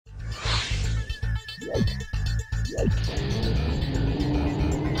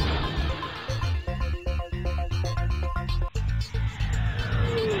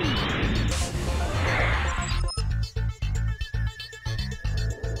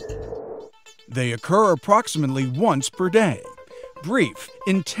They occur approximately once per day. Brief,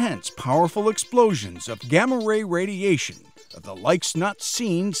 intense, powerful explosions of gamma-ray radiation of the likes not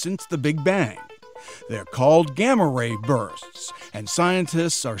seen since the Big Bang. They're called gamma-ray bursts, and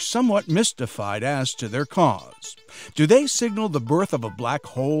scientists are somewhat mystified as to their cause. Do they signal the birth of a black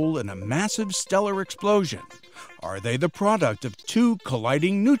hole in a massive stellar explosion? Are they the product of two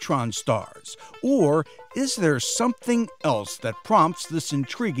colliding neutron stars? Or is there something else that prompts this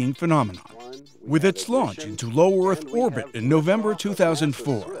intriguing phenomenon? With its launch into low Earth orbit in November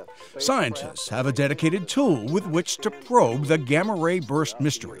 2004, scientists have a dedicated tool with which to probe the gamma-ray burst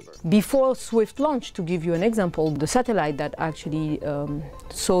mystery. Before Swift launched, to give you an example, the satellite that actually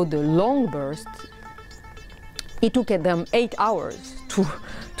saw the long burst, it took them 8 hours to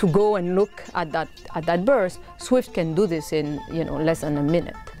go and look at that burst. Swift can do this in less than a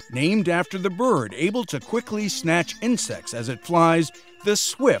minute. Named after the bird able to quickly snatch insects as it flies, the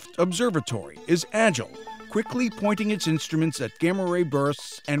Swift Observatory is agile, quickly pointing its instruments at gamma-ray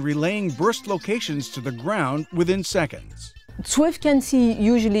bursts and relaying burst locations to the ground within seconds. Swift can see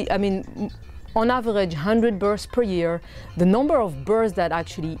usually, on average, 100 bursts per year. The number of bursts that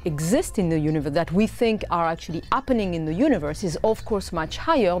actually exist in the universe, that we think are actually happening in the universe, is of course much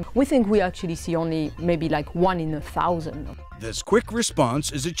higher. We think we actually see only maybe like 1 in 1,000. This quick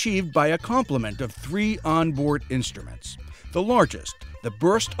response is achieved by a complement of 3 onboard instruments. The largest, the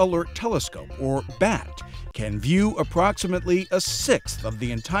Burst Alert Telescope, or BAT, can view approximately a sixth of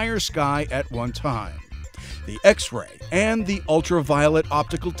the entire sky at one time. The X-ray and the ultraviolet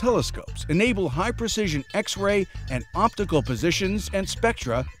optical telescopes enable high-precision X-ray and optical positions and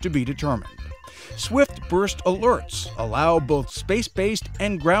spectra to be determined. Swift burst alerts allow both space-based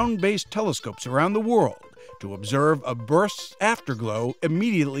and ground-based telescopes around the world to observe a burst's afterglow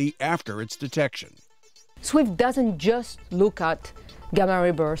immediately after its detection. Swift doesn't just look at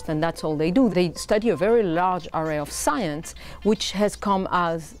gamma-ray bursts and that's all they do. They study a very large array of science, which has come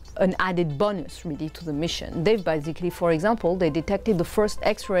as an added bonus really to the mission. They've basically, for example, they detected the first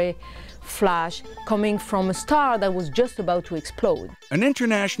X-ray flash coming from a star that was just about to explode. An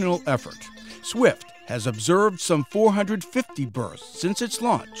international effort, Swift has observed some 450 bursts since its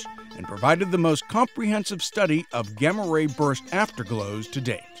launch and provided the most comprehensive study of gamma-ray burst afterglows to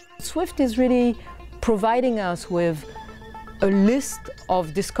date. Swift is really providing us with a list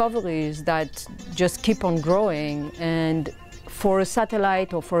of discoveries that just keep on growing, and for a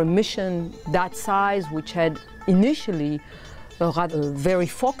satellite or for a mission that size, which had initially a rather very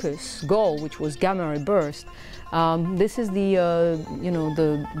focused goal, which was gamma-ray burst, this is the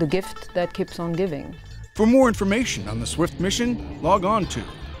gift that keeps on giving. For more information on the Swift mission, log on to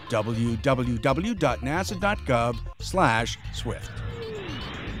www.nasa.gov/Swift.